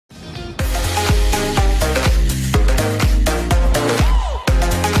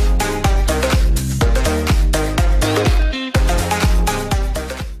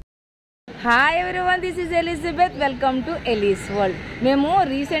everyone, this is Elizabeth. Welcome to Eli'S world. మేము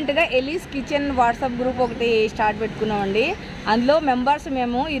రీసెంట్గా Ellyse kitchen WhatsApp group ఒకటి start పెట్టుకున్నామండి. అందులో మెంబర్స్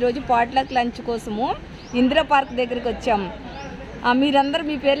మేము ఈరోజు పాట్లక్ లంచ్ కోసము ఇందిరా పార్క్ దగ్గరికి వచ్చాము. మీరందరూ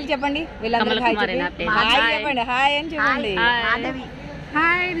మీ పేర్లు చెప్పండి. వీళ్ళందరూ హాయ్ చెప్పండి. హాయ్ అని చెప్పండి.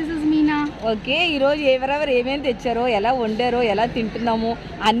 Hi, this is Meena. Okay, ఈరోజు ఎవరెవరు ఏమేమి తెచ్చారో, ఎలా వండారో, ఎలా తింటున్నాము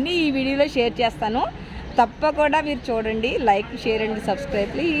అన్నీ ఈ వీడియోలో షేర్ చేస్తాను. తప్పకుండా మీరు చూడండి. Like, share and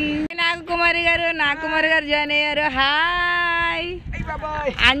subscribe please. Nagakumari గారు జాయిన్ అయ్యారు. హాయ్.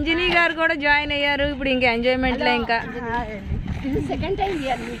 అంజనీ గారు కూడా జాయిన్ అయ్యారు. ఇప్పుడు ఇంకా ఎంజాయ్మెంట్ లో ఇంకా సెకండ్ టైం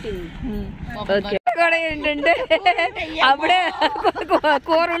మీటింగ్. ఓకే, కూడా ఏంటంటే అప్పుడే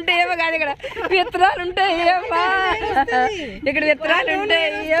కూర ఉంటే ఏమో కాదు, ఇక్కడ విత్తనాలు ఉంటాయి. ఏమా ఇక్కడ విత్తనాలు ఉంటాయి.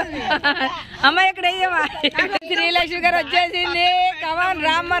 అమ్మాయి ఇక్కడ అయ్యమ్మా శ్రీలక్ష్మి గారు వచ్చేసింది. కమాన్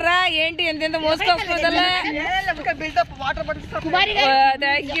రామ్మరా, ఏంటి ఎంత మోసుకొస్తుందా?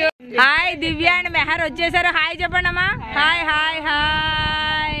 Thank you. Hi, Divya and Meher వచ్చేసారు. హాయ్ చెప్పండి అమ్మా. Hi hi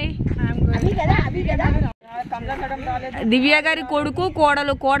hi. దివ్య గారి కొడుకు,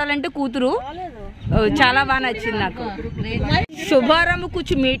 కోడలంటే కూతురు. చాలా బాగా నచ్చింది నాకు. శుభారంభ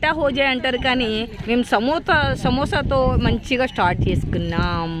కుచ్ మీఠా హోజే అంటారు, కానీ మేము సమోసాతో మంచిగా స్టార్ట్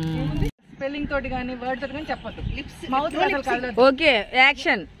చేసుకున్నాం. స్పెల్లింగ్ తోటి కానీ వర్డ్ తోటి కానీ చెప్పొద్దు. ఓకే,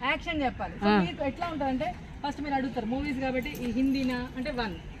 యాక్షన్ చెప్పాలి. ఎట్లా ఉంటుందంటే ఫస్ట్ మీరు అడుగుతారు మూవీస్ కాబట్టి ఈ హిందీనా అంటే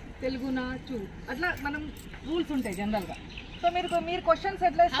 1, తెలుగునా 2, అట్లా మనం రూల్స్ ఉంటాయి జనరల్ గా. సో మీరు క్వశ్చన్స్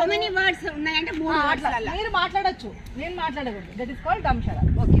ఎట్లా మీరు మాట్లాడచ్చు, నేను మాట్లాడకూడదు. That is called దంశరా.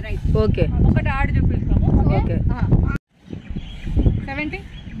 Okay right. Okay, ఒకటి ఆడి చూపిస్తాము. Okay. 70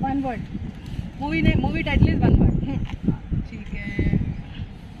 1 word. Movie title is 1 word. ठीक है.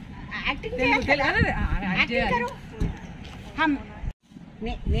 యాక్టింగ్ చేయాలి.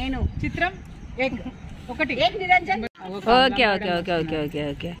 నేను చిత్రం ఒకటి Niranjan. Okay okay okay okay okay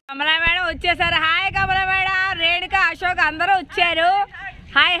okay. కమలా మేడం వచ్చేసారు. హాయ్ కమలా మేడం, రేణుక, అశోక్ అందరూ వచ్చారు.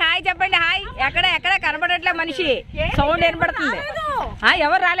 హాయ్ హాయ్ చెప్పండి. హాయ్. ఎక్కడ కనబడట్లే మనిషి, సౌండ్ వినపడుతుంది.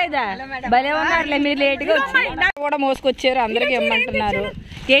 ఎవరు రాలేదా? భలే ఉన్నారులే, మీరు లేట్ గా వచ్చి కూడా మోసుకొచ్చారు. అందరికి ఇమ్మంటున్నారు.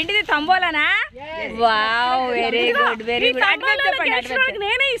 ఏంటిది, తంబోలానా? Wow, very good very good. Advance చెప్పండి.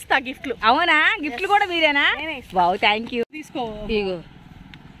 నేనే ఇస్తా గిఫ్ట్లు. అవునా, గిఫ్ట్లు కూడా మీరేనా? Wow, thank you. తీసుకో. ఇగో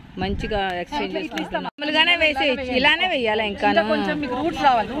మంచిగా ఎక్స్చేంజ్ చేసుకుంటానే వేసేయచ్చు. ఇలానే వేయాలా? ఇంకా కొంచెం మీకు రూట్స్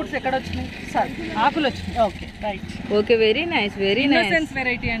రావాలి. రూట్స్ ఎక్కడ వచ్చినాయి? ఆకులు వచ్చినాయి. Okay right. Okay, very nice very nice.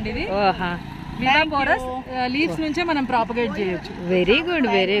 Variety అండి ఇది. ఓహా, లీవ్స్ నుంచే మనం ప్రాపగేట్ చేయొచ్చు. Very good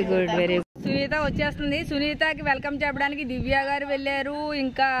very good very good. Sunitha వచ్చేస్తుంది. సునీతకి వెల్కమ్ చెప్పడానికి దివ్య గారు వెళ్ళారు,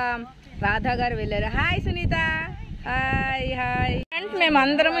 ఇంకా రాధా గారు వెళ్ళారు. Hi Sunitha. Hi hi. Friends, మేము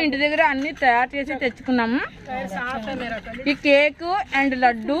అందరం ఇంటి దగ్గర అన్ని తయారు చేసి తెచ్చుకున్నాము. ఈ కేక్ అండ్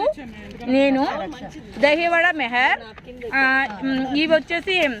లడ్డు నేను, దహివడ మెహర్, ఇవి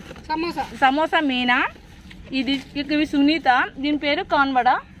వచ్చేసి సమోసా మీనా, ఇవి సునీత, దీని పేరు కాన్వడ.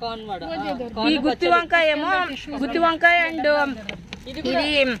 ఈ గుత్తి వంకాయ ఏమో గుత్తి వంకాయ అండ్ ఇది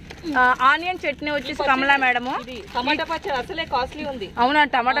ఆనియన్ చట్నీ వచ్చేసి కమలా మేడము. టమాటా పచ్చడి అసలే కాస్ట్లీ ఉంది. అవునా,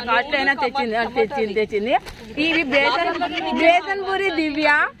 టమాటా కాస్ట్లీ అయినా తెచ్చింది. ఇవి బేసన్ పూరి దివ్య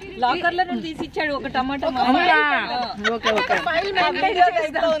లాకర్ లో తీసి ఇచ్చాడు ఒక టమాటా.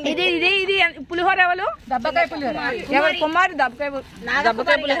 ఇది పులిహోర ఎవరు? దబ్బకాయ పులిహోర. ఎవరు? కుమారి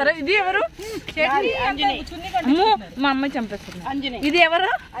దబ్బకాయ పులిహోర. ఇది ఎవరు? మా అమ్మాయి చంపేస్తుంది. ఇది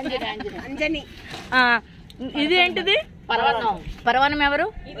ఎవరు? అంజని. ఇది ఏంటిది? పరవన్నం. ఎవరు?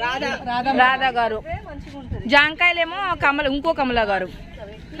 రాధా గారు. జాంకాయలేమో ఇంకో కమలా గారు.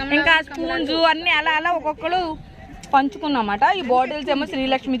 ఇంకా స్పూన్స్ అన్ని అలా అలా ఒక్కొక్కరు పంచుకున్నమాట. ఈ బాటిల్స్ ఏమో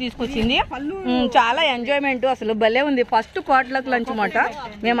శ్రీలక్ష్మి తీసుకొచ్చింది. చాలా ఎంజాయ్మెంట్, అసలు భలే ఉంది. ఫస్ట్ పాట్లక్ లంచ్ మాట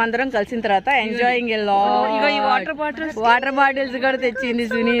మేమందరం కలిసిన తర్వాత ఎంజాయింగ్ వాటర్ బాటిల్స్ కూడా తెచ్చింది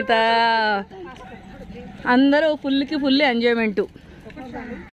సునీత. అందరూ ఫుల్ ఎంజాయ్మెంట్.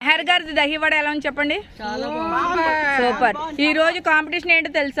 మెహర్ గారిది దహివడ ఎలా ఉంది చెప్పండి. సూపర్. ఈ రోజు కాంపిటీషన్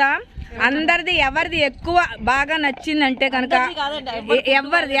ఏంటో తెలుసా? అందరిది ఎవరిది ఎక్కువ బాగా నచ్చిందంటే కనుక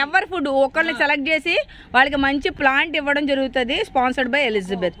ఎవరి ఫుడ్ ఒకరిని సెలెక్ట్ చేసి వాళ్ళకి మంచి ప్లాంట్ ఇవ్వడం జరుగుతుంది. Sponsored by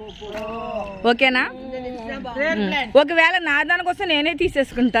Elizabeth. ఓకేనా? ఒకవేళ నా దానికోసం నేనే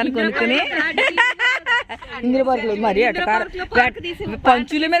తీసేసుకుంటాను కొనుక్కుని. మరి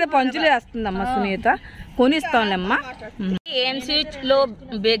పంచుల మీద పంచులు వేస్తుందమ్మా సునీత. కొనిస్తాంలేమ్మా. ఏఎంసీ లో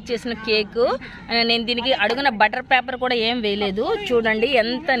బేక్ చేసిన కేక్. నేను దీనికి అడుగున బటర్ పేపర్ కూడా ఏం వేయలేదు. చూడండి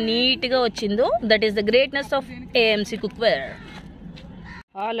ఎంత నీట్ గా వచ్చిందో. That is the greatness of AMC cookware.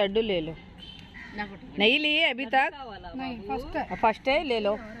 Laddu ले लो, नहीं लिए अभी तक? फर्स्ट है, ले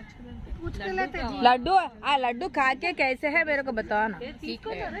लो लड्डू. लड्डू खा के कैसे है मेरे को बताओ ना.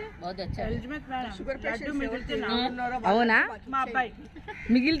 बहुत अच्छा. అవునా,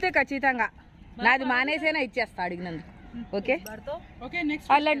 మిగిలితే ఖచ్చితంగా నాది మానేసేనా ఇచ్చేస్తా అడిగినందుకు. ఓకే ఓకే నెక్స్ట్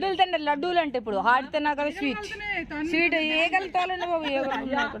ఆ లడ్డూలు తింటే లడ్డూలు అంటే ఇప్పుడు హాట్ తిన్నా కదా స్వీట్ స్వీట్ ఏగలుగుతాలండి బాబు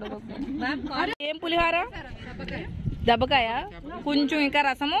ఏం పులిహార దెబ్బకాయ కొంచెం ఇంకా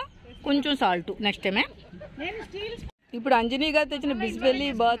రసము కొంచెం సాల్ట్ నెక్స్ట్ టైమే. ఇప్పుడు అంజనీ గారు తెచ్చిన బిస్బెల్లి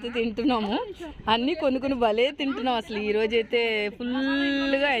బాత్ తింటున్నాము. అన్నీ కొనుక్కుని భలే తింటున్నాం. అసలు ఈ రోజు అయితే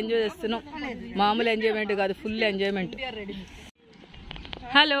ఫుల్గా ఎంజాయ్ చేస్తున్నాం. మామూలు ఎంజాయ్మెంట్ కాదు, ఫుల్ ఎంజాయ్మెంట్.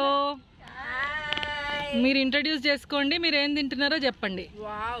 హలో, మీరు ఇంట్రడ్యూస్ చేసుకోండి, మీరు ఏం తింటున్నారో చెప్పండి.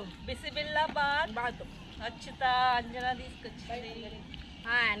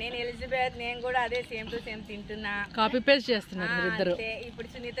 నేను ఎలిజబెత్, నేను కూడా అదే సేమ్ టు సేమ్ తింటున్నా. కాపీ పేస్ట్ చేస్తున్నారు మీరు ఇద్దరు. ఇప్పుడు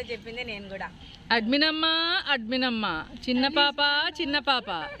సునీత చెప్పింది నేను కూడా. అడ్మినమ్మ అడ్మినమ్మ, చిన్న పాప చిన్న పాప.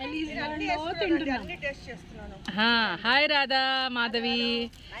 హాయ్ రాధా మాధవి,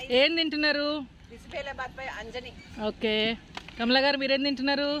 ఏం తింటున్నారు? ఓకే, కమల గారు మీరేం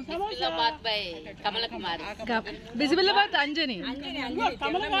తింటున్నారు? Bisibelebath Anjani.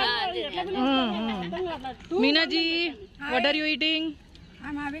 మీనాజీ, what are you eating?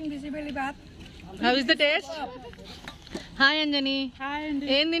 I'm having bisibelebath. How is the taste? Hi Anjani.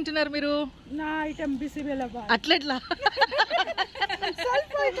 ఏం తింటున్నారు మీరు? నా ఐటమ్ బిసిబిల్లాబాద్. అట్లెట్లా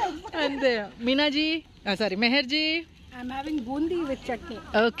అంతే. మీనాజీ, sorry Meherji. I'm having boondi with chutney.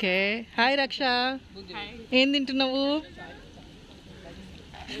 Okay. Hi రక్ష, ఏం తింటున్నావు?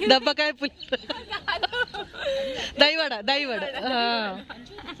 దబ్బకాయ పులి దైవడ దైవడ.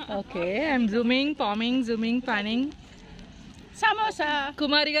 Okay, I'm zooming పామింగ్ zooming పానింగ్. Samosa.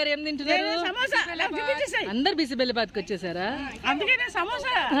 కుమారి గారు ఏం తింటున్నారు? అందరు బిసిబెల్లాబాద్కి వచ్చేసారా?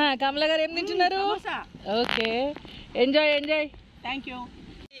 కమల గారు ఏం తింటున్నారు? Okay, enjoy enjoy. Thank you.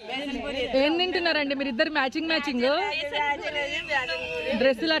 ఏం తింటున్నారండి మీరు ఇద్దరు? మ్యాచింగ్ మ్యాచింగ్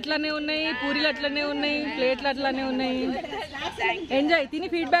డ్రెస్సులు అట్లానే ఉన్నాయి, పూరీలు అట్లానే ఉన్నాయి, ప్లేట్లు అట్లానే ఉన్నాయి. ఎంజాయ్. తిని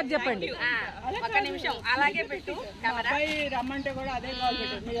ఫీడ్బ్యాక్ చెప్పండి. ఒక నిమిషం అలాగే పెట్టు. రమ్మంటే కూడా అదే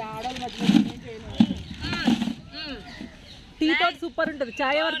టీ తోటి సూపర్ ఉంటుంది.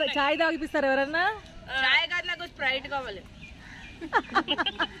 చాయ్ తాగిపిస్తారు ఎవరన్నా? చాయ్ కాదు, నాకు స్ప్రైట్ కావాలి.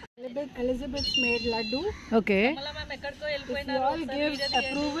 Elizabeth's made laddu. Okay. If you all give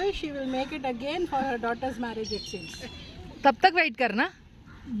approval, she will make it again for her daughter's marriage, it seems. तब तक वेट करना,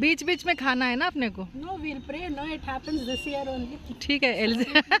 बीच बीच में खाना है ना अपने को. No, we'll pray. No, it happens this year only. ठीक है एलिज़.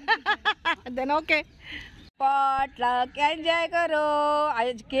 Then okay. पॉटलक एंजॉय करो.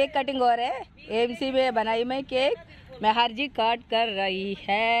 आज केक कटिंग हो रहा है. एमसी में बनाई मैं केक. मेहर जी कट कर रही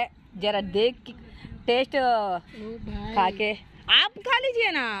है. जरा देख टेस्ट खा के. आप खा लीजिए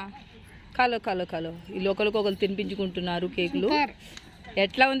ना. ఖాలో ఖాలో ఖాలో. ఈ లోకల్కి ఒకరు తినిపించుకుంటున్నారు కేకులు.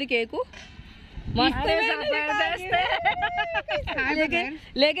 ఎట్లా ఉంది కేకు? मस्त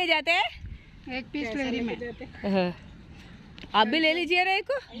लेके जाते हैं. एक पीस फ्री में. आप भी ले लीजिए ना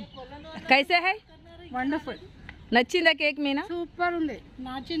एक. कैसे है? Wonderful. నచ్చిందా కేక్? మీనా సూపర్ ఉంది.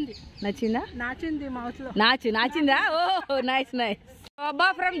 నాచింది. నచ్చిందా? నాచింది మౌత్ లో. నాచిందా? ఓ nice nice. Baba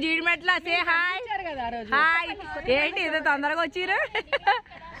from Jeedimetla say hi. Hi. ఏంటి ఇది తొందరగా వచ్చిరు?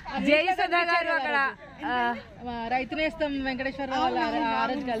 జై సుధా గారు అక్కడ రైతు నేస్తం వెంకటేశ్వరరావు ఆ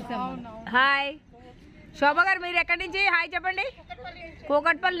రోజు కలిసాము. హాయ్. శోభ గారు మీరు ఎక్కడి నుంచి హాయ్ చెప్పండి?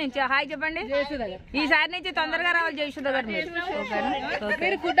 కూకట్పల్లి నుంచి హాయ్ చెప్పండి. ఈసారి నుంచి తొందరగా రావాలి జయసుధ గారు.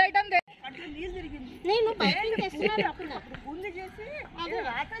 మీరు ఫుడ్ ఐటమ్ నేను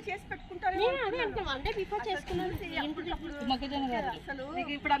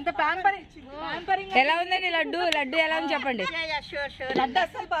ఇప్పుడు అంతా ప్యాంపరింగ్. ఎలా ఉందండి లడ్డు? లడ్డు ఎలా ఉంది చెప్పండి? లడ్డు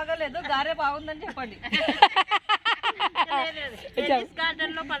అస్సలు బాగోలేదు, గారె బాగుందని చెప్పండి.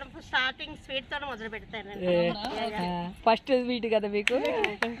 స్టార్టింగ్ స్వీట్ తో మొదలు పెడతాను. ఫస్ట్ స్వీట్ కదా మీకు.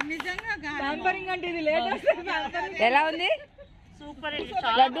 ప్యాంపరింగ్ అంటే ఇది లేటెస్ట్. ఎలా ఉంది? సూపర్.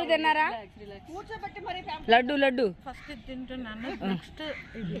 లడ్డు తిన్నారా? లడ్డు లడ్డు ఫస్ట్ తింటున్నాను, నెక్స్ట్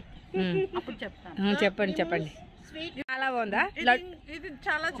అప్పుడు చెప్తాను. చెప్పండి చెప్పండి. చాలా బాగుందా? ఇది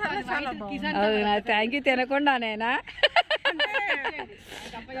చాలా చాలా చాలా అవునా? Thank you. తినకుండానేనా?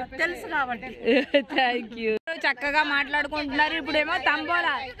 తెలుసు కాబట్టి. Thank you. చక్కగా మాట్లాడుకుంటున్నారు. ఇప్పుడేమో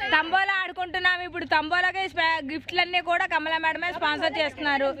తంబోలా ఆడుకుంటున్నాము. ఇప్పుడు తంబోలాకి గిఫ్ట్లన్నీ కూడా కమలా మేడమే స్పాన్సర్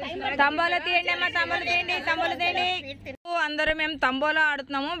చేస్తున్నారు. తంబోలా తీయండి అమ్మా, తంబోలా తీయండి, తంబోలా తీయండి. అందరూ మేము తంబోలా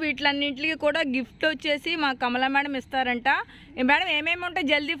ఆడుతున్నాము. వీటిలన్నింటికి కూడా గిఫ్ట్ వచ్చేసి మా కమలా మేడం ఇస్తారంట. మేడం ఏమేమి ఉంటాయి?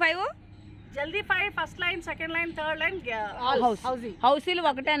 జల్దీ 5 first line, second line, third line. హౌసీలు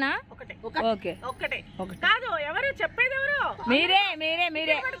ఒకటేనా? ఓకే ఒక్కటే కాదు. ఎవరు చెప్పేది? ఎవరు? మీరే మీరే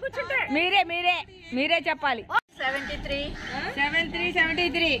మీరే మీరే మీరే మీరే చెప్పాలి. 73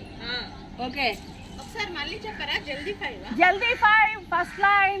 ఓకే. ఒకసారి మళ్ళీ చెప్పరా? జల్దీ 5 first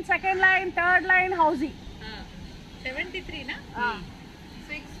line, second line, third line, housie. 73 నా?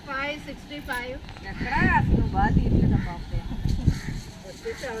 6 565. ఎక్కడ అసలు బాగా తీయలేదమ్మా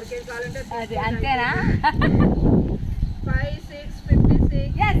వచ్చేసి ఎవరికి కావాలంటే అది అంతేనా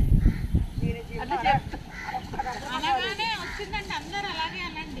 5656. అట్లా చెప్తా అలాగానే వచ్చిందండి, అందరూ అలాగే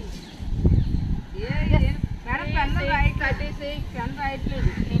అనండి. Madam pen right 36 pen right లేదు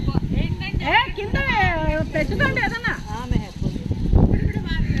ఏంటంటే కింద పెట్టుకోండి ఏదన్నా.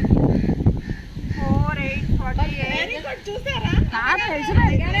 4848 చూసారా?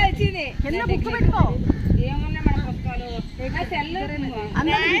 వచ్చింది కింద బుక్ పెట్టుకో. ఏమున్నాయి మన పుస్తకాలు సెల్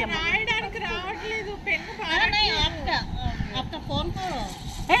రాయడానికి రావట్లేదు పెన్ను.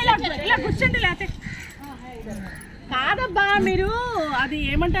 ఇలా కూర్చోండి. లేకపోతే కాదబ్బా, మీరు అది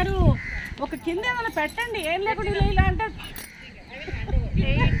ఏమంటారు, ఒక కింద ఏమైనా పెట్టండి. ఏం లేకుండా ఇలా అంటే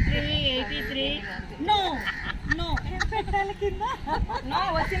 83 నో నో పెట్టాలి కింద.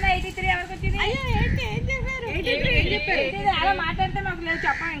 వచ్చిందా 83 ఎవరికి వచ్చింది అయ్యో ఏంటి ఏం చెప్పారు? 83 అలా మాట్లాడితే మాకు లేదు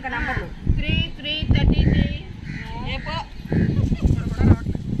చెప్పాం ఇంకా నంబర్లు 3333.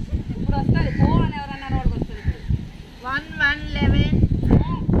 ఇప్పుడు వస్తుంది పో అని ఎవరన్నారు వాళ్ళకి వస్తుంది 1111.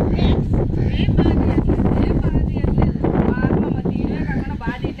 ఏం బాగా తీయట్లేదు కాకుండా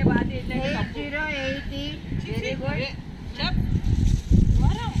బాగా తీయట్లే 8080. వెరీ గుడ్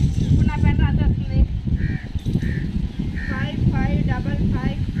ఇప్పుడు నా పెన్ రాసి వస్తుంది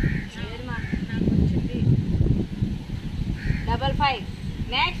 5555. నాకు వచ్చింది 55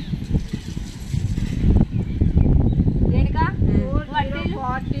 నెక్స్ట్ దేనికా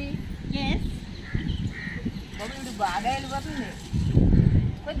 4040. ఎస్ ఇప్పుడు బాగా వెళ్ళిపోతుంది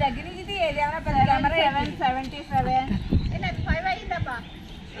కొంచెం దగ్గర నుంచి తీయేది ఏమైనా పెద్ద కెమెరా 777. 5 అయిందబ్బా.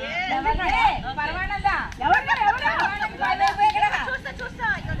 పర్వాణందా చూస్తా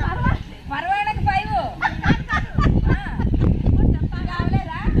పర్వాణకి 5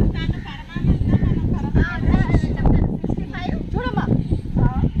 కావలేదా చూడమ్మా.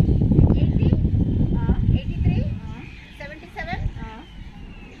 80 83 77.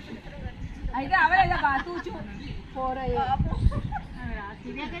 అయితే అవలేదా బా తూచు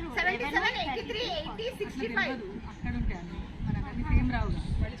 77 83 80 65. అక్కడ ఉంటాయి మనకన్నీ సేమ్ రావుగా.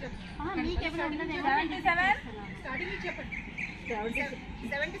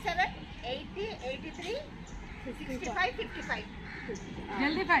 77 80 83 65 55.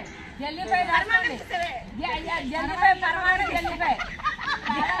 జల్దీ ఫై. జల్దీ పై రాసుకోండి జల్దీ పై పర్వాణం జల్దీ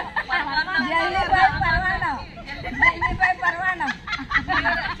పై పర్వాణం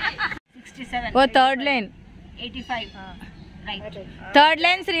 67 ఓ third line 85. Right. Third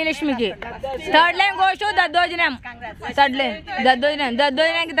line శ్రీలక్ష్మికి third line Ghosh దద్దోజనం థర్డ్ లైన్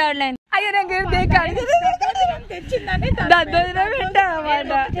దద్దోజనానికి థర్డ్ లైన్ అయ్యో నాకు తెచ్చిందని దద్దోజనం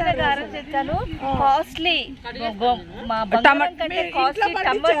పెట్టామన్నమాట కాస్ట్లీ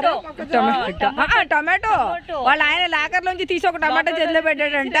టమాటో వాళ్ళ ఆయన లాకర్ నుంచి తీసి ఒక టమాటో చేతిలో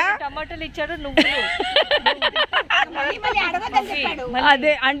పెట్టాడంట టమాటోలు ఇచ్చాడు నువ్వులు.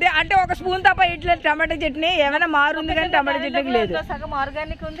 అదే అంటే అంటే ఒక స్పూన్ తప్ప ఇట్లా టమాటో చట్నీ ఏమైనా మారుంది కానీ టమాటో చట్నీకి లేదు సగం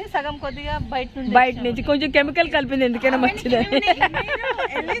ఆర్గానిక్ ఉంది, సగం కొద్దిగా బయట నుంచి కొంచెం కెమికల్ కలిపింది ఎందుకైనా మంచిది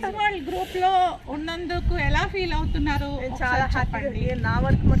గ్రూప్ లో ఉన్నందుకు ఎలా ఫీల్ అవుతున్నారు? చాలా హ్యాపీగా, నా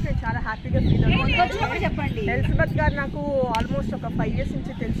వర్క్ మొత్తం చాలా హ్యాపీగా ఫీల్ అవుతుంది. చెప్పండి. ఎలిజబెత్ గారు నాకు ఆల్మోస్ట్ ఒక 5 years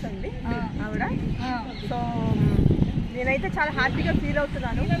నుంచి తెలుసండి ఆవిడ. సో నేనైతే చాలా హ్యాపీగా ఫీల్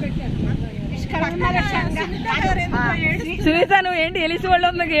అవుతున్నాను. సునీత నువ్వు ఏంటి ఎలిసి వాళ్ళు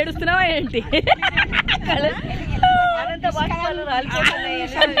నాకు ఏడుస్తున్నావా ఏంటి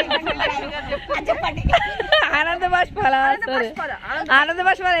ఆనంద బాష్పాల ఆనంద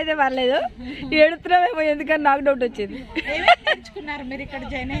బాష్పాలు అయితే పర్లేదు ఏడుతున్నావేమో ఎందుకని నాకు డౌట్ వచ్చింది నేర్చుకున్నారు మీరు ఇక్కడ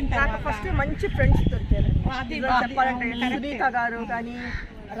జాయిన్ అయిన నాకు ఫస్ట్ మంచి ఫ్రెండ్స్ దొరికారు చెప్పాలంటే. సునీత గారు కానీ,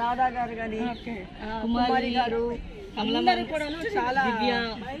 రాధా గారు కానీ, కుమారి గారు అందరూ కూడా చాలా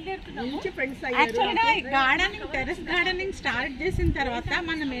మంచి ఫ్రెండ్స్ అయ్యారు. గార్డెనింగ్, టెరెస్ గార్డెనింగ్ స్టార్ట్ చేసిన తర్వాత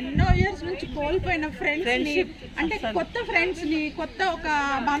మనం ఎన్నో ఇయర్స్ నుంచి కోల్పోయిన ఫ్రెండ్స్ ని, అంటే కొత్త ఫ్రెండ్స్ ని, కొత్త ఒక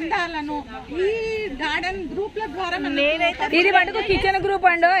బంధాలను ఈ గార్డెన్ గ్రూప్ల ద్వారా ఇది మటుకు కిచెన్ గ్రూప్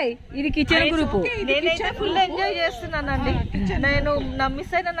అండి, ఇది కిచెన్ గ్రూప్. నేనైతే ఫుల్ ఎంజాయ్ చేస్తున్నానండి. నేను నా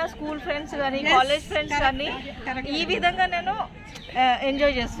మిస్ అయిన నా స్కూల్ ఫ్రెండ్స్ కానీ, కాలేజ్ ఫ్రెండ్స్ కానీ ఈ విధంగా నేను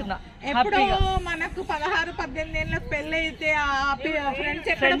ఎంజాయ్ చేస్తున్నా. ఎప్పుడో మనకు 16-18 ఏళ్ళకి పెళ్ళి అయితే ఆ ఫ్రెండ్స్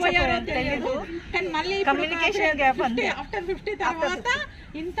ఎక్కడ పోయారో తెలియదు. కానీ మళ్ళీ కమ్యూనికేషన్ గ్యాప్ ఆఫ్టర్ 50 తర్వాత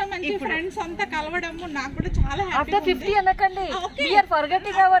ఇంత మంచి ఫ్రెండ్స్ అంతా కలవడము నాకు కూడా చాలా హ్యాపీ. ఆఫ్టర్ 50 అనకండి, we are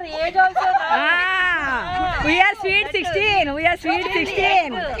forgetting hour age also. We are sweet 16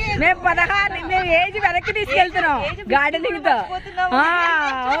 మేము 16 మేము ఏజ్ వెనక్కి తీసుకెళ్తున్నాం గార్డెనింగ్ తో.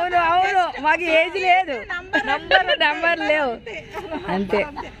 అవును అవును మాకు ఏజ్ లేదు, నంబర్ లేవు అంతే.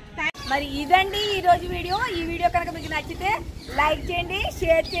 మరి ఇదండి ఈ రోజు వీడియో. ఈ వీడియో కనుక మీకు నచ్చితే లైక్ చేయండి,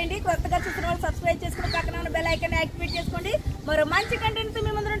 షేర్ చేయండి, కొత్తగా చూసిన వాళ్ళు సబ్స్క్రైబ్ చేసుకుని పక్కన ఉన్న బెల్ ఐకాన్ యాక్టివేట్ చేసుకోండి. మరో మంచి కంటెంట్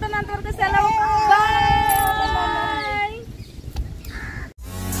మీ ముందు ఉంటున్నంత వరకు సెలవు. బాయ్.